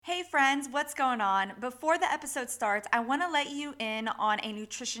friends, what's going on? Before the episode starts, I want to let you in on a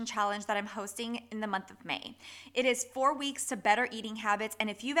nutrition challenge that I'm hosting in the month of May. It is 4 weeks to better eating habits, and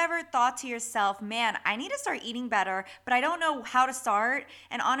if you've ever thought to yourself, man, I need to start eating better, but I don't know how to start,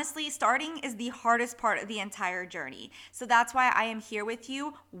 and honestly, starting is the hardest part of the entire journey. So that's why I am here with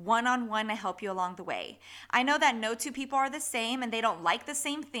you one-on-one to help you along the way. I know that no two people are the same and they don't like the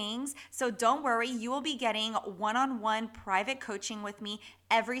same things, so don't worry, you will be getting one-on-one private coaching with me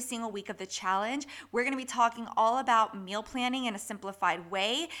every single week of the challenge. We're going to be talking all about meal planning in a simplified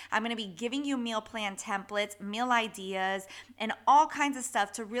way. I'm going to be giving you meal plan templates, meal ideas, and all kinds of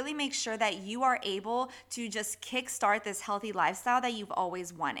stuff to really make sure that you are able to just kickstart this healthy lifestyle that you've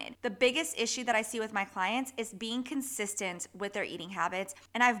always wanted. The biggest issue that I see with my clients is being consistent with their eating habits,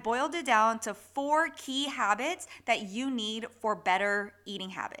 and I've boiled it down to 4 key habits that you need for better eating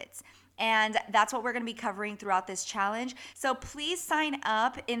habits. And that's what we're going to be covering throughout this challenge. So please sign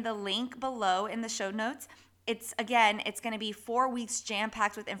up in the link below in the show notes. It's going to be 4 weeks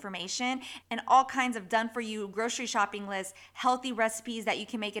jam-packed with information and all kinds of done-for-you grocery shopping lists, healthy recipes that you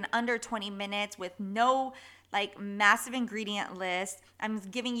can make in under 20 minutes with no massive ingredient list. I'm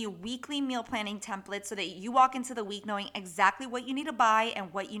giving you weekly meal planning templates so that you walk into the week knowing exactly what you need to buy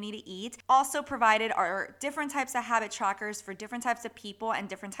and what you need to eat. Also provided are different types of habit trackers for different types of people and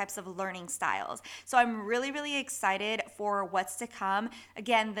different types of learning styles. So I'm really, really excited for what's to come.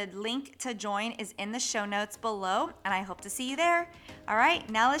 Again, the link to join is in the show notes below, and I hope to see you there. All right,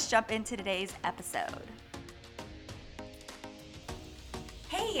 now let's jump into today's episode.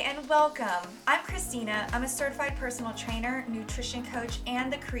 Hey, and welcome. I'm Christina. I'm a certified personal trainer, nutrition coach,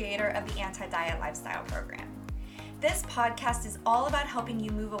 and the creator of the Anti-Diet Lifestyle Program. This podcast is all about helping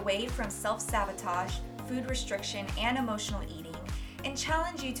you move away from self-sabotage, food restriction, and emotional eating, and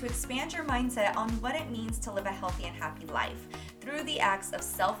challenge you to expand your mindset on what it means to live a healthy and happy life through the acts of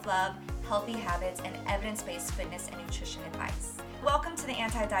self-love, healthy habits, and evidence-based fitness and nutrition advice. Welcome to the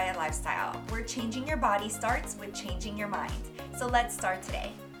Anti-Diet Lifestyle, where changing your body starts with changing your mind. So let's start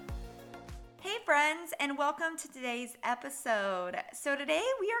today. Hey friends, and welcome to today's episode. So today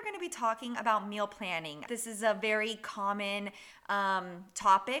we are going to be talking about meal planning. This is a very common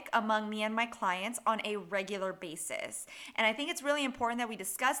topic among me and my clients on a regular basis. And I think it's really important that we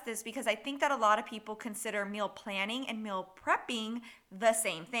discuss this because I think that a lot of people consider meal planning and meal prepping the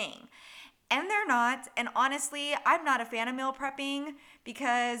same thing. And they're not. And honestly, I'm not a fan of meal prepping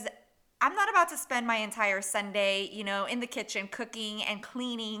because I'm not about to spend my entire Sunday, in the kitchen cooking and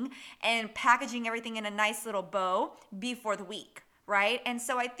cleaning and packaging everything in a nice little bow before the week, right? And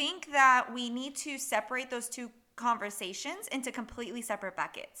so I think that we need to separate those two conversations into completely separate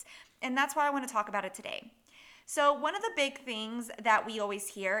buckets. And that's why I want to talk about it today. So one of the big things that we always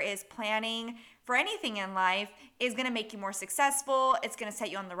hear is planning for anything in life is going to make you more successful. It's going to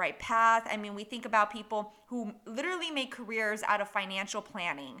set you on the right path. I mean, we think about people who literally make careers out of financial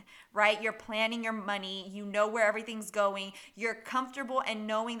planning, right? You're planning your money. You know where everything's going. You're comfortable and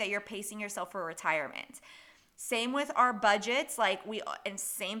knowing that you're pacing yourself for retirement. Same with our budgets, and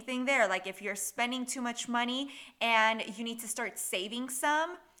same thing there. Like if you're spending too much money and you need to start saving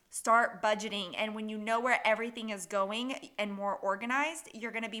some, start budgeting, and when you know where everything is going and more organized,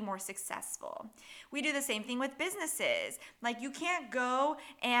 you're going to be more successful. We do the same thing with businesses. You can't go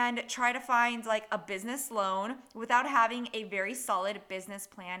and try to find a business loan without having a very solid business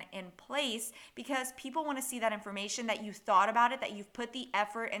plan in place because people want to see that information, that you thought about it, that you've put the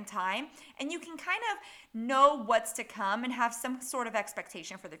effort and time, and you can kind of know what's to come and have some sort of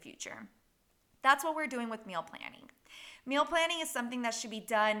expectation for the future. That's what we're doing with meal planning. Meal planning is something that should be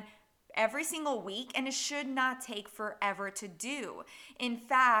done every single week, and it should not take forever to do. In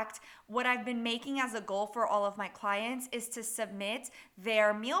fact, what I've been making as a goal for all of my clients is to submit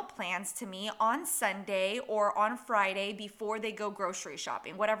their meal plans to me on Sunday or on Friday before they go grocery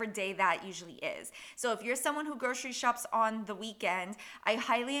shopping, whatever day that usually is. So if you're someone who grocery shops on the weekend, I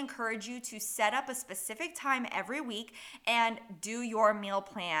highly encourage you to set up a specific time every week and do your meal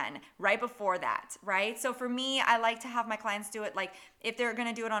plan right before that, right? So for me, I like to have my clients do it if they're going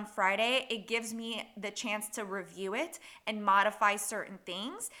to do it on Friday, it gives me the chance to review it and modify certain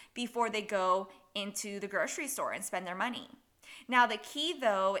things before they go into the grocery store and spend their money. Now, the key,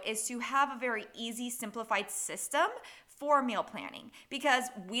 though, is to have a very easy, simplified system for meal planning because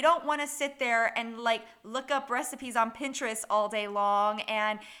we don't want to sit there and look up recipes on Pinterest all day long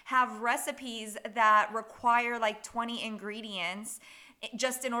and have recipes that require 20 ingredients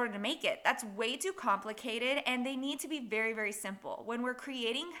just in order to make it. That's way too complicated, and they need to be very, very simple. When we're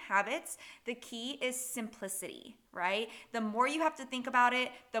creating habits, the key is simplicity, right? The more you have to think about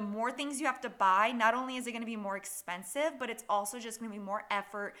it, the more things you have to buy. Not only is it going to be more expensive, but it's also just going to be more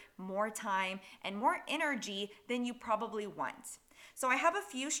effort, more time, and more energy than you probably want. So I have a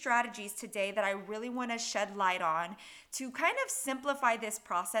few strategies today that I really want to shed light on to kind of simplify this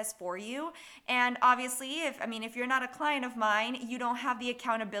process for you. And obviously, if you're not a client of mine, you don't have the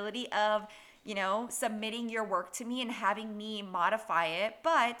accountability of submitting your work to me and having me modify it,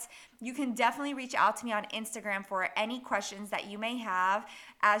 but you can definitely reach out to me on Instagram for any questions that you may have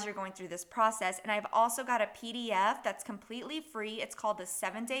as you're going through this process. And I've also got a PDF that's completely free. It's called the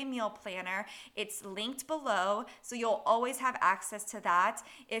 7-Day Meal Planner. It's linked below, so you'll always have access to that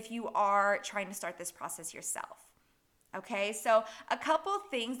if you are trying to start this process yourself. Okay, so a couple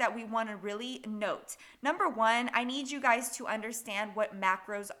things that we want to really note. Number one, I need you guys to understand what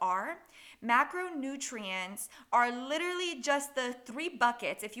macros are. Macronutrients are literally just the 3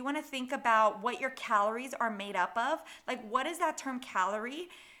 buckets. If you want to think about what your calories are made up of, like what is that term calorie?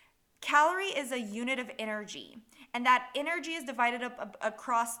 Calorie is a unit of energy, and that energy is divided up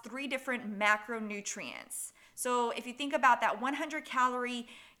across 3 different macronutrients. So if you think about that 100 calorie,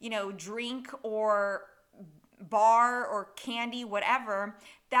 drink or bar or candy, whatever,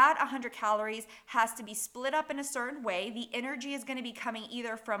 that 100 calories has to be split up in a certain way. The energy is going to be coming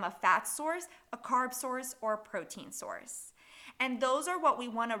either from a fat source, a carb source, or a protein source. And those are what we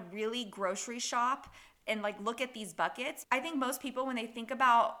want to really grocery shop and look at these buckets. I think most people, when they think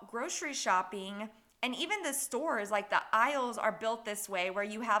about grocery shopping, and even the stores, the aisles are built this way where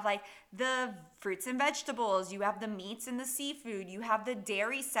you have the fruits and vegetables, you have the meats and the seafood, you have the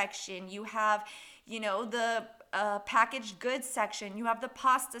dairy section, you have the packaged goods section, you have the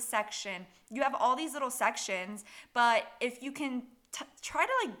pasta section, you have all these little sections. But if you can try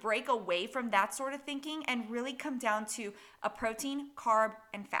to break away from that sort of thinking and really come down to a protein, carb,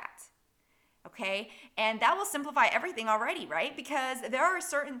 and fat. Okay, and that will simplify everything already, right? Because there are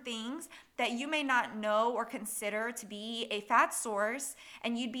certain things that you may not know or consider to be a fat source,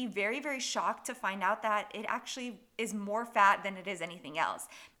 and you'd be very, very shocked to find out that it actually is more fat than it is anything else.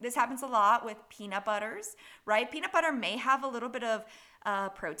 This happens a lot with peanut butters, right? Peanut butter may have a little bit of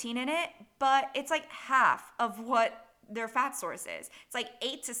protein in it, but it's half of what their fat source is. It's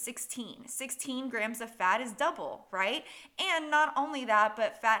 8 to 16. 16 grams of fat is double, right? And not only that,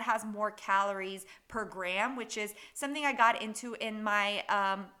 but fat has more calories per gram, which is something I got into in my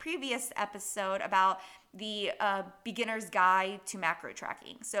previous episode about the beginner's guide to macro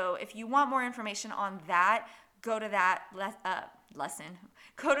tracking. So if you want more information on that, go to that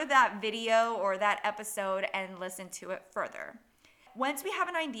go to that video or that episode and listen to it further. Once we have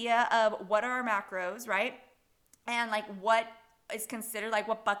an idea of what are our macros, right? And what is considered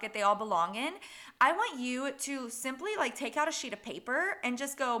what bucket they all belong in, I want you to simply take out a sheet of paper and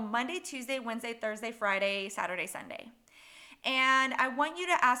just go Monday, Tuesday, Wednesday, Thursday, Friday, Saturday, Sunday. And I want you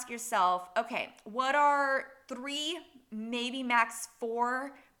to ask yourself, okay, what are 3, maybe max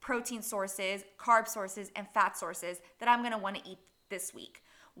 4 protein sources, carb sources, and fat sources that I'm going to want to eat this week?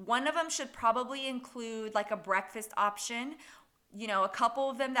 One of them should probably include a breakfast option, a couple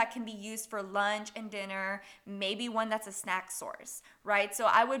of them that can be used for lunch and dinner, maybe one that's a snack source, right? So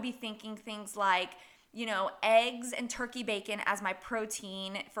I would be thinking things like, eggs and turkey bacon as my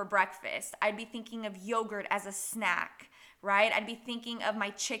protein for breakfast. I'd be thinking of yogurt as a snack, right? I'd be thinking of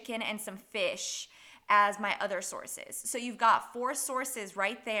my chicken and some fish as my other sources. So you've got 4 sources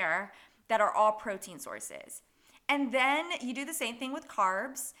right there that are all protein sources. And then you do the same thing with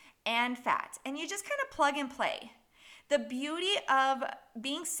carbs and fat, and you just kind of plug and play. The beauty of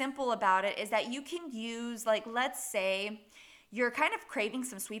being simple about it is that you can use, let's say you're kind of craving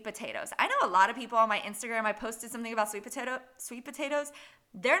some sweet potatoes. I know a lot of people on my Instagram, I posted something about sweet potatoes.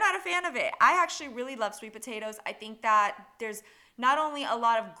 They're not a fan of it. I actually really love sweet potatoes. I think that there's not only a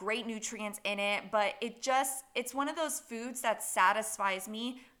lot of great nutrients in it, but it's one of those foods that satisfies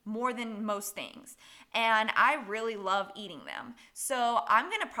me more than most things. And I really love eating them. So I'm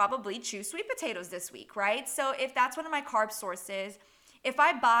going to probably choose sweet potatoes this week, right? So if that's one of my carb sources, if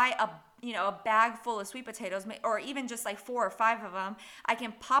I buy a bag full of sweet potatoes, or even just 4 or 5 of them, I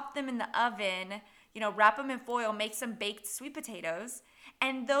can pop them in the oven, wrap them in foil, make some baked sweet potatoes.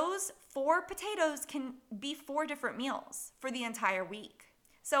 And those 4 potatoes can be 4 different meals for the entire week.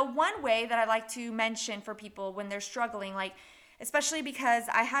 So one way that I like to mention for people when they're struggling, especially because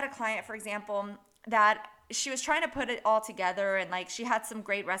I had a client, for example, that she was trying to put it all together, and she had some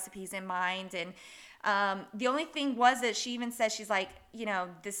great recipes in mind. And the only thing was that she even said, she's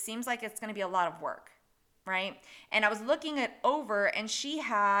this seems like it's going to be a lot of work. right? And I was looking it over, and she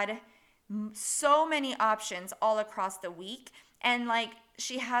had so many options all across the week. And like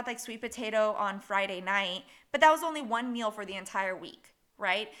she had like sweet potato on Friday night, but that was only one meal for the entire week,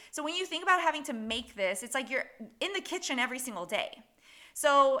 right? So when you think about having to make this, it's like you're in the kitchen every single day.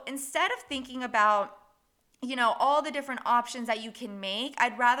 So instead of thinking about, all the different options that you can make,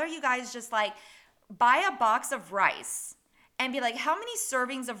 I'd rather you guys just like buy a box of rice and be like, how many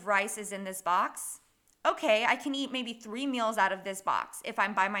servings of rice is in this box? Okay, I can eat maybe 3 meals out of this box if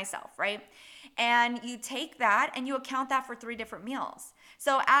I'm by myself, right? And you take that and you account that for 3 different meals.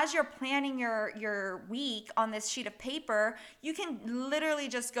 So as you're planning your week on this sheet of paper, you can literally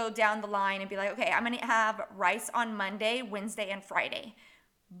just go down the line and be like, okay, I'm gonna have rice on Monday, Wednesday, and Friday.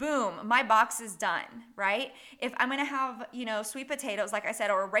 Boom, my box is done, right? If I'm gonna have, sweet potatoes, like I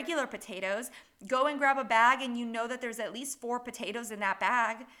said, or regular potatoes, go and grab a bag and you know that there's at least 4 potatoes in that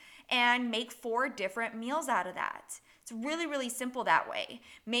bag and make 4 different meals out of that. It's really, really simple that way.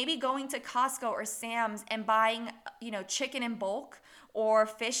 Maybe going to Costco or Sam's and buying, chicken in bulk or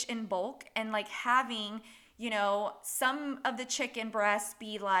fish in bulk and like having, some of the chicken breasts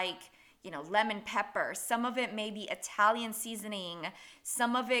be like, lemon pepper. Some of it may be Italian seasoning.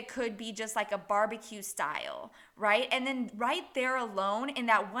 Some of it could be just like a barbecue style, right? And then right there alone in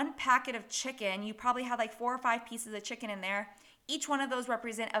that one packet of chicken, you probably have like 4 or 5 pieces of chicken in there. Each one of those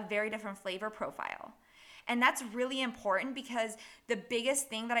represent a very different flavor profile. And that's really important because the biggest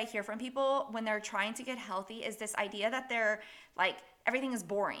thing that I hear from people when they're trying to get healthy is this idea that they're like, everything is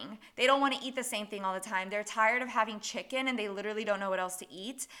boring. They don't want to eat the same thing all the time. They're tired of having chicken and they literally don't know what else to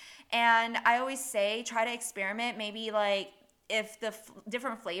eat. And I always say, try to experiment. Maybe like if the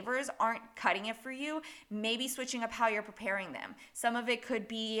different flavors aren't cutting it for you, maybe switching up how you're preparing them. Some of it could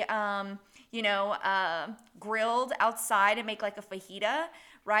be, grilled outside and make like a fajita,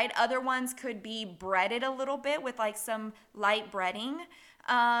 right? Other ones could be breaded a little bit with like some light breading.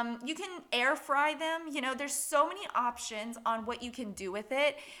 You can air fry them. There's so many options on what you can do with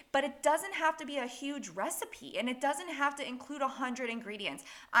it, but it doesn't have to be a huge recipe and it doesn't have to include 100 ingredients.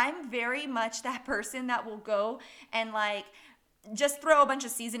 I'm very much that person that will go and like just throw a bunch of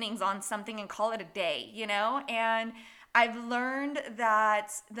seasonings on something and call it a day, and I've learned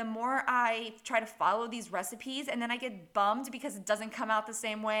that the more I try to follow these recipes and then I get bummed because it doesn't come out the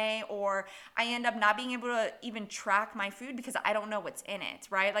same way, or I end up not being able to even track my food because I don't know what's in it,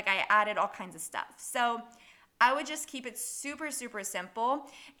 right? Like I added all kinds of stuff. So I would just keep it super, super simple.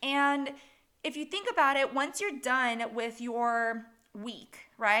 And if you think about it, once you're done with your week,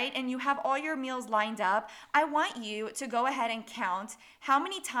 right, and you have all your meals lined up, I want you to go ahead and count how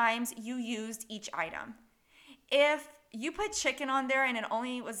many times you used each item. If you put chicken on there and it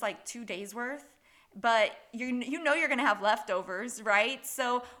only was like 2 days worth, but you're gonna have leftovers, right?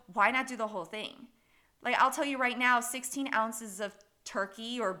 So why not do the whole thing? Like I'll tell you right now, 16 ounces of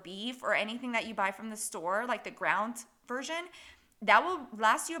turkey or beef or anything that you buy from the store, like the ground version, that will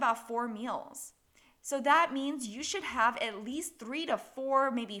last you about 4 meals. So that means you should have at least 3 to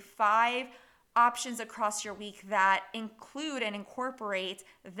 4, maybe 5 options across your week that include and incorporate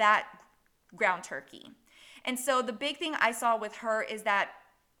that ground turkey. And so the big thing I saw with her is that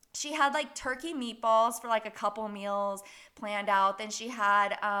she had like turkey meatballs for like a couple meals planned out. Then she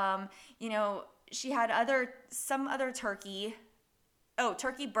had, she had some other turkey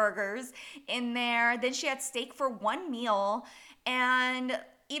burgers in there. Then she had steak for 1 meal. And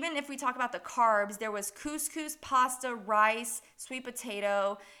even if we talk about the carbs, there was couscous, pasta, rice, sweet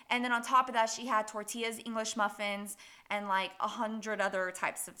potato, and then on top of that, she had tortillas, English muffins, and like 100 other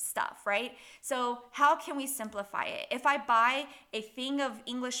types of stuff, right? So how can we simplify it? If I buy a thing of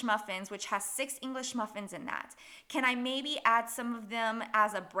English muffins, which has 6 English muffins in that, can I maybe add some of them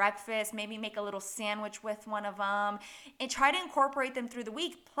as a breakfast, maybe make a little sandwich with one of them, and try to incorporate them through the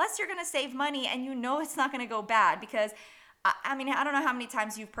week? Plus, you're gonna save money, and it's not gonna go bad because I don't know how many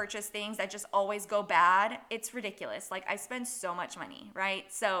times you've purchased things that just always go bad. It's ridiculous. Like I spend so much money, right?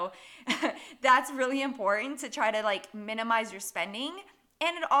 So that's really important to try to like minimize your spending.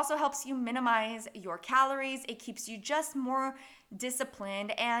 And it also helps you minimize your calories. It keeps you just more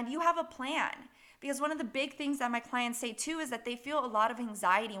disciplined and you have a plan. Because one of the big things that my clients say too is that they feel a lot of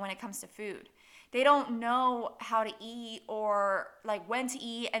anxiety when it comes to food. They don't know how to eat or like when to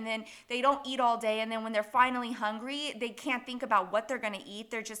eat, and then they don't eat all day, and then when they're finally hungry, they can't think about what they're gonna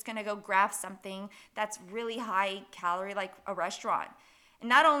eat. They're just gonna go grab something that's really high calorie, like a restaurant. And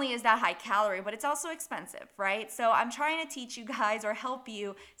not only is that high calorie, but it's also expensive, right? So I'm trying to teach you guys or help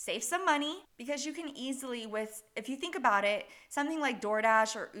you save some money because you can easily if you think about it, something like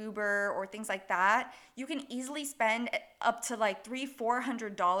DoorDash or Uber or things like that, you can easily spend up to like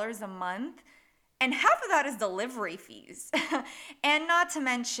 $300-400 a month And half of that is delivery fees. And not to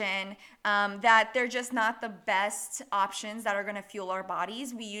mention that they're just not the best options that are going to fuel our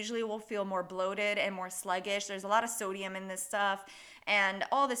bodies. We usually will feel more bloated and more sluggish. There's a lot of sodium in this stuff and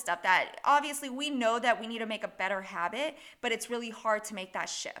all this stuff that obviously we know that we need to make a better habit, but it's really hard to make that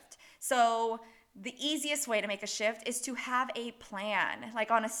shift. So the easiest way to make a shift is to have a plan. Like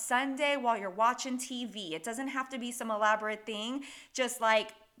on a Sunday while you're watching TV, it doesn't have to be some elaborate thing. Just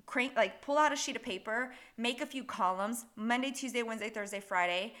pull out a sheet of paper, make a few columns, Monday, Tuesday, Wednesday, Thursday,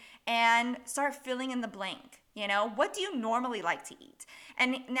 Friday, and start filling in the blank. What do you normally like to eat?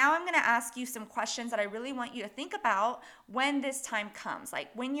 And now I'm going to ask you some questions that I really want you to think about when this time comes. Like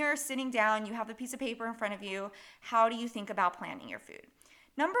when you're sitting down, you have a piece of paper in front of you, how do you think about planning your food?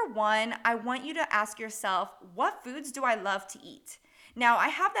 Number one, I want you to ask yourself, what foods do I love to eat? Now, I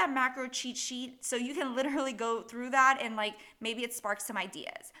have that macro cheat sheet, so you can literally go through that and maybe it sparks some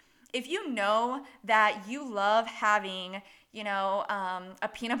ideas. If you know that you love having, a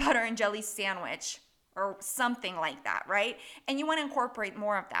peanut butter and jelly sandwich or something like that, right? And you want to incorporate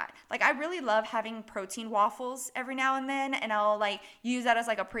more of that. I really love having protein waffles every now and then, and I'll use that as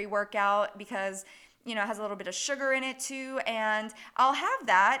a pre-workout because it has a little bit of sugar in it too, and I'll have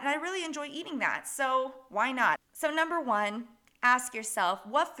that, and I really enjoy eating that, so why not? So number one, ask yourself,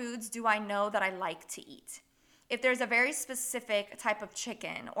 what foods do I know that I like to eat? If there's a very specific type of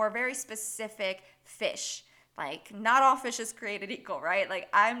chicken or a very specific fish, not all fish is created equal, right?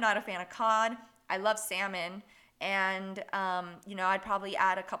 I'm not a fan of cod. I love salmon, and, I'd probably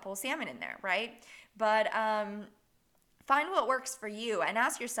add a couple of salmon in there, right? But find what works for you and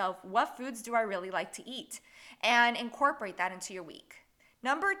ask yourself, what foods do I really like to eat? And incorporate that into your week.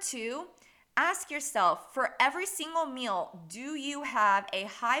 Number two, ask yourself, for every single meal, do you have a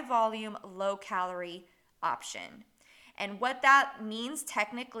high volume, low calorie option? And what that means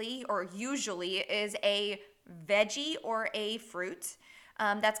technically or usually is a veggie or a fruit.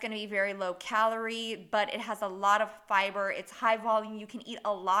 That's going to be very low calorie, but it has a lot of fiber. It's high volume. You can eat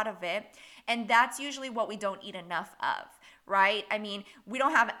a lot of it. And that's usually what we don't eat enough of, right? I mean, we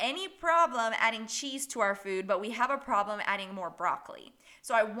don't have any problem adding cheese to our food, but we have a problem adding more broccoli.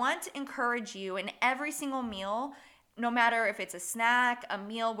 So I want to encourage you in every single meal, no matter if it's a snack, a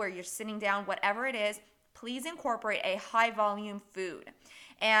meal where you're sitting down, whatever it is, please incorporate a high volume food.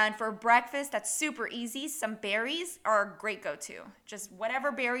 And for breakfast, that's super easy. Some berries are a great go-to. Just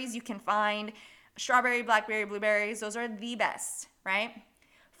whatever berries you can find, strawberry, blackberry, blueberries, those are the best, right?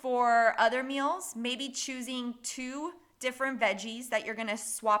 For other meals, maybe choosing 2 different veggies that you're gonna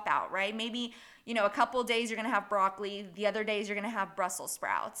swap out, right? Maybe, a couple days you're gonna have broccoli, the other days you're gonna have Brussels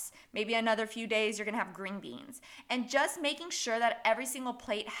sprouts, maybe another few days you're gonna have green beans. And just making sure that every single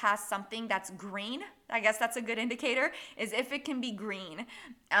plate has something that's green, I guess that's a good indicator, is if it can be green.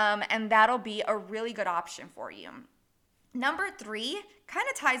 And that'll be a really good option for you. Number 3 kind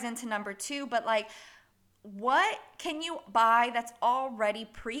of ties into number 2, but what can you buy that's already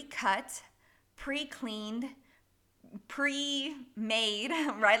pre-cut, pre-cleaned, pre-made,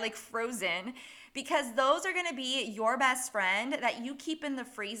 right? Frozen, because those are going to be your best friend that you keep in the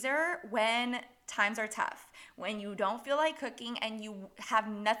freezer when times are tough, when you don't feel like cooking and you have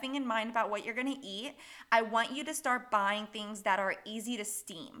nothing in mind about what you're going to eat. I want you to start buying things that are easy to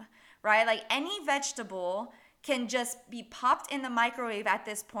steam, right? Any vegetable can just be popped in the microwave at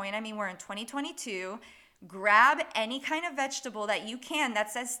this point. I mean, we're in 2022. Grab any kind of vegetable that you can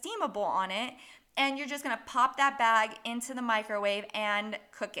that says steamable on it, and you're just gonna pop that bag into the microwave and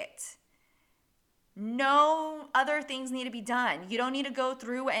cook it. No other things need to be done. You don't need to go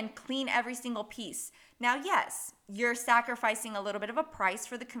through and clean every single piece. Now, yes, you're sacrificing a little bit of a price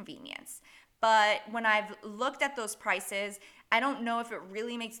for the convenience. But when I've looked at those prices, I don't know if it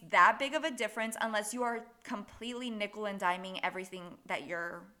really makes that big of a difference unless you are completely nickel and diming everything that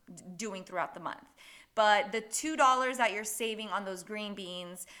you're doing throughout the month. But the $2 that you're saving on those green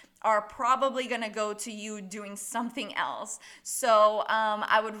beans are probably gonna go to you doing something else. So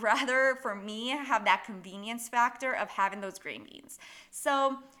I would rather, for me, have that convenience factor of having those green beans.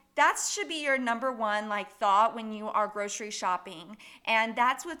 So that should be your number one thought when you are grocery shopping. And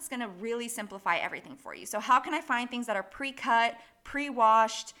that's what's gonna really simplify everything for you. So how can I find things that are pre-cut,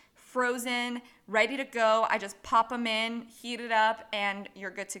 pre-washed, frozen, ready to go? I just pop them in, heat it up, and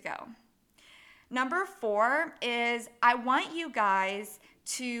you're good to go. Number 4 is I want you guys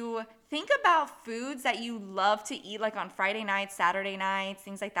to think about foods that you love to eat on Friday nights, Saturday nights,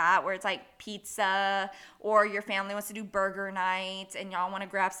 things like that, where it's pizza, or your family wants to do burger night and y'all want to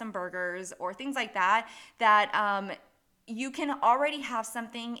grab some burgers or things like that, that you can already have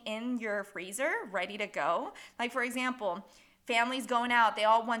something in your freezer ready to go. For example, family's going out, they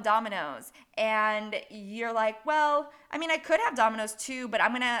all want Domino's, and you're like, well, I mean, I could have Domino's too, but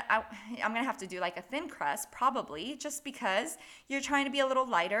I'm gonna have to do like a thin crust probably, just because you're trying to be a little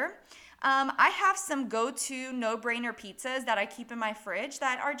lighter. I have some go-to no-brainer pizzas that I keep in my fridge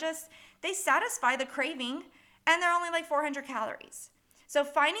that are just, they satisfy the craving, and they're only like 400 calories. So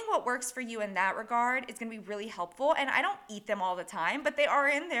finding what works for you in that regard is going to be really helpful. And I don't eat them all the time, but they are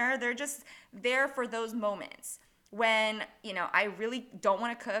in there. They're just there for those moments when, I really don't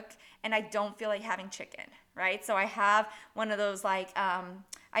want to cook and I don't feel like having chicken, right? So I have one of those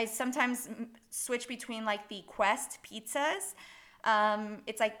I sometimes switch between like the Quest pizzas.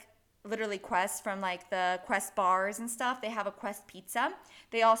 It's like literally Quest from like the Quest bars and stuff. They have a Quest pizza.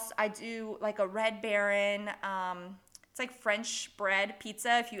 I do like a Red Baron, it's like French bread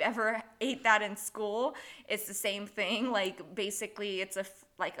pizza. If you ever ate that in school, it's the same thing. Like basically it's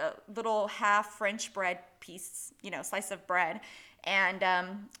like a little half French bread piece, slice of bread. And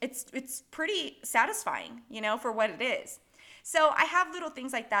it's pretty satisfying, for what it is. So I have little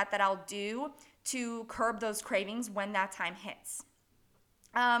things like that I'll do to curb those cravings when that time hits.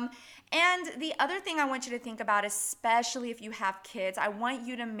 And the other thing I want you to think about, especially if you have kids, I want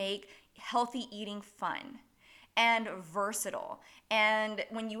you to make healthy eating fun and versatile. And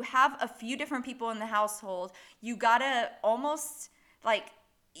when you have a few different people in the household, you gotta almost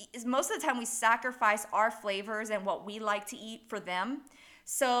most of the time we sacrifice our flavors and what we like to eat for them.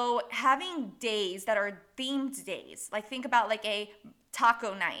 So having days that are themed days, like think about like a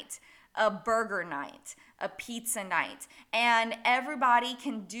taco night, a burger night, a pizza night, and everybody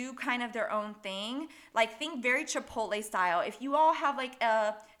can do kind of their own thing. Like think very Chipotle style. If you all have like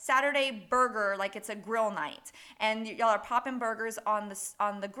a Saturday burger, like it's a grill night, and y'all are popping burgers on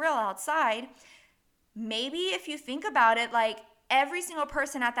the grill outside, maybe if you think about it, like every single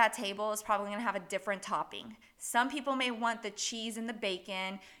person at that table is probably gonna have a different topping. Some people may want the cheese and the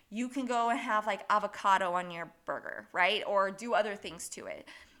bacon. You can go and have like avocado on your burger, right? Or do other things to it.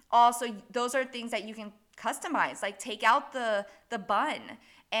 Also, those are things that you can customize, like take out the bun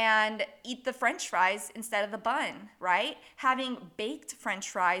and eat the French fries instead of the bun, right? Having baked French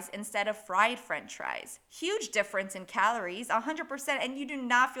fries instead of fried French fries. Huge difference in calories, 100%, and you do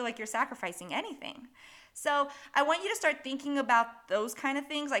not feel like you're sacrificing anything. So I want you to start thinking about those kind of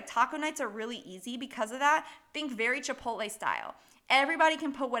things. Like taco nights are really easy because of that. Think very Chipotle style. Everybody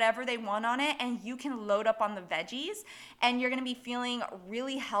can put whatever they want on it, and you can load up on the veggies, and you're gonna be feeling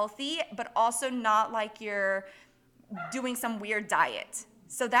really healthy, but also not like you're doing some weird diet.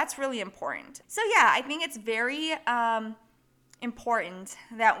 So that's really important. So yeah, I think it's very important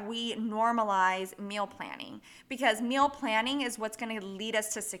that we normalize meal planning, because meal planning is what's going to lead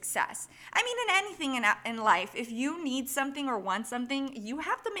us to success. I mean, in anything in life, if you need something or want something, you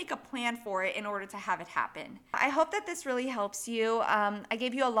have to make a plan for it in order to have it happen. I hope that this really helps you. I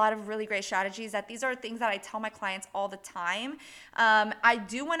gave you a lot of really great strategies. That these are things that I tell my clients all the time. I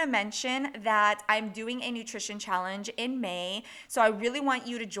do want to mention that I'm doing a nutrition challenge in May, so I really want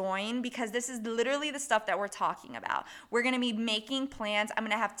you to join, because this is literally the stuff that we're talking about. We're going to be making plans. I'm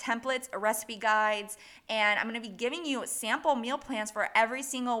going to have templates, recipe guides, and I'm going to be giving you sample meal plans for every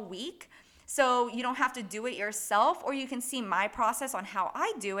single week. So you don't have to do it yourself, or you can see my process on how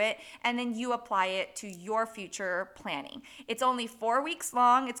I do it, and then you apply it to your future planning. It's only 4 weeks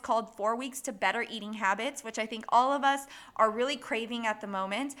long. It's called 4 Weeks to Better Eating Habits, which I think all of us are really craving at the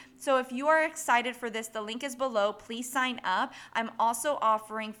moment. So if you are excited for this, the link is below. Please sign up. I'm also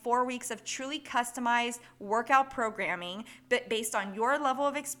offering 4 weeks of truly customized workout programming, but based on your level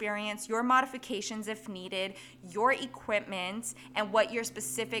of experience, your modifications if needed, your equipment, and what your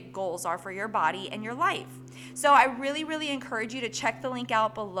specific goals are for your body and your life. So I really, really encourage you to check the link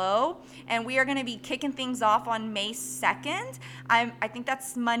out below, and we are going to be kicking things off on May 2nd. I think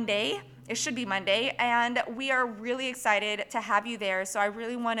that's Monday. It should be Monday, and we are really excited to have you there. So I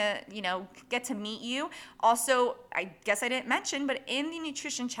really want to, get to meet you. Also, I guess I didn't mention, but in the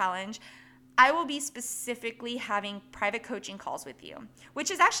nutrition challenge, I will be specifically having private coaching calls with you,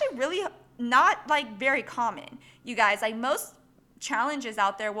 which is actually really not very common. You guys, most challenges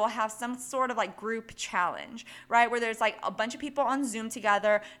out there will have some sort of group challenge, right? Where there's a bunch of people on Zoom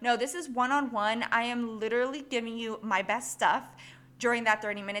together. No, this is one-on-one. I am literally giving you my best stuff during that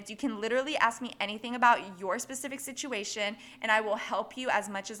 30 minutes. You can literally ask me anything about your specific situation, and I will help you as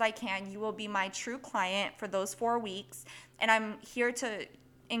much as I can. You will be my true client for those 4 weeks, and I'm here to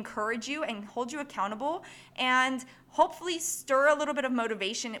encourage you and hold you accountable, and hopefully stir a little bit of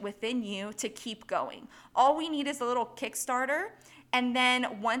motivation within you to keep going. All we need is a little Kickstarter, And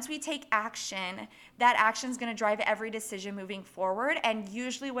then once we take action, that action is going to drive every decision moving forward. And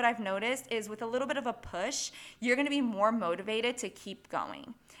usually what I've noticed is with a little bit of a push, you're going to be more motivated to keep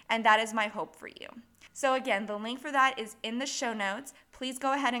going. And that is my hope for you. So again, the link for that is in the show notes. Please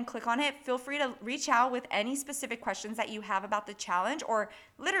go ahead and click on it. Feel free to reach out with any specific questions that you have about the challenge or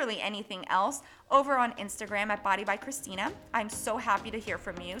literally anything else over on Instagram at Body by Christina. I'm so happy to hear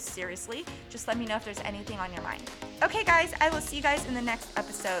from you. Seriously, just let me know if there's anything on your mind. Okay, guys, I will see you guys in the next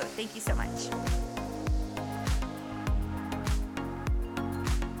episode. Thank you so much.